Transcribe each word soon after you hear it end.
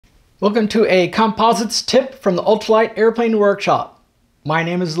Welcome to a composites tip from the Ultralight Airplane Workshop. My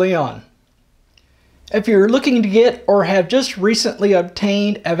name is Leon. If you're looking to get or have just recently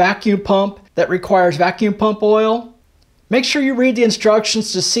obtained a vacuum pump that requires vacuum pump oil, make sure you read the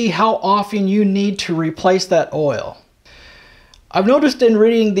instructions to see how often you need to replace that oil. I've noticed in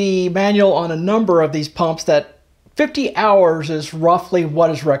reading the manual on a number of these pumps that 50 hours is roughly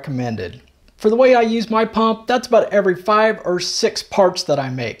what is recommended. For the way I use my pump, that's about every 5 or 6 parts that I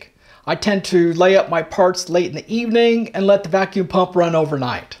make. I tend to lay up my parts late in the evening and let the vacuum pump run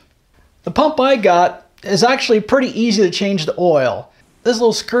overnight. The pump I got is actually pretty easy to change the oil. This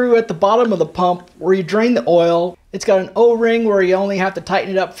little screw at the bottom of the pump where you drain the oil, it's got an O-ring where you only have to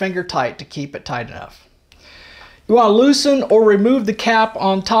tighten it up finger tight to keep it tight enough. You want to loosen or remove the cap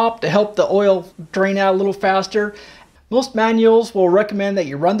on top to help the oil drain out a little faster. Most manuals will recommend that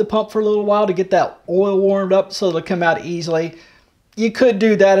you run the pump for a little while to get that oil warmed up so it'll come out easily. You could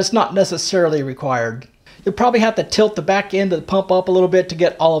do that, it's not necessarily required. You'll probably have to tilt the back end of the pump up a little bit to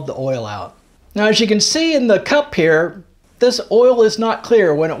get all of the oil out. Now as you can see in the cup here, this oil is not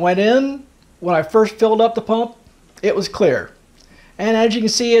clear. When it went in, when I first filled up the pump, it was clear. And as you can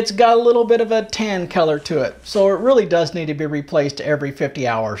see, it's got a little bit of a tan color to it. So it really does need to be replaced every 50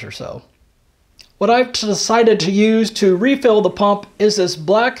 hours or so. What I've decided to use to refill the pump is this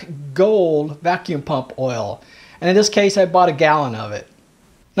black gold vacuum pump oil. And in this case, I bought a gallon of it.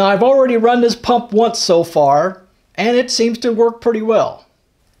 Now I've already run this pump once so far, and it seems to work pretty well.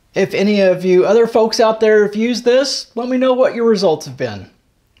 If any of you other folks out there have used this, let me know what your results have been.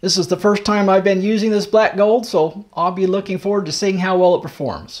 This is the first time I've been using this black gold, so I'll be looking forward to seeing how well it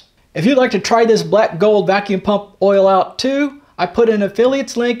performs. If you'd like to try this black gold vacuum pump oil out too, I put an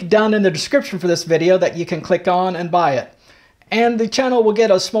affiliates link down in the description for this video that you can click on and buy it. And the channel will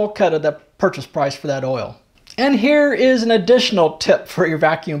get a small cut of the purchase price for that oil. And here is an additional tip for your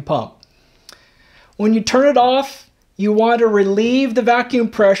vacuum pump. When you turn it off, you want to relieve the vacuum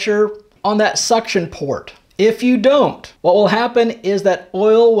pressure on that suction port. If you don't, what will happen is that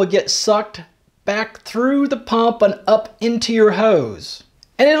oil will get sucked back through the pump and up into your hose.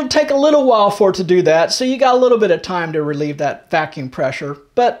 And it'll take a little while for it to do that, so you got a little bit of time to relieve that vacuum pressure.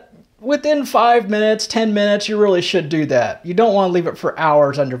 But within 5 minutes, 10 minutes, you really should do that. You don't want to leave it for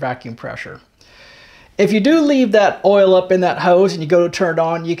hours under vacuum pressure. If you do leave that oil up in that hose and you go to turn it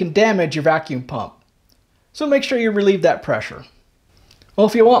on, you can damage your vacuum pump. So make sure you relieve that pressure. Well,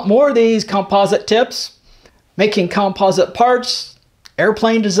 if you want more of these composite tips, making composite parts,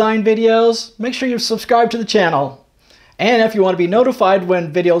 airplane design videos, make sure you subscribe to the channel. And if you want to be notified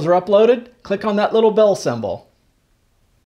when videos are uploaded, click on that little bell symbol.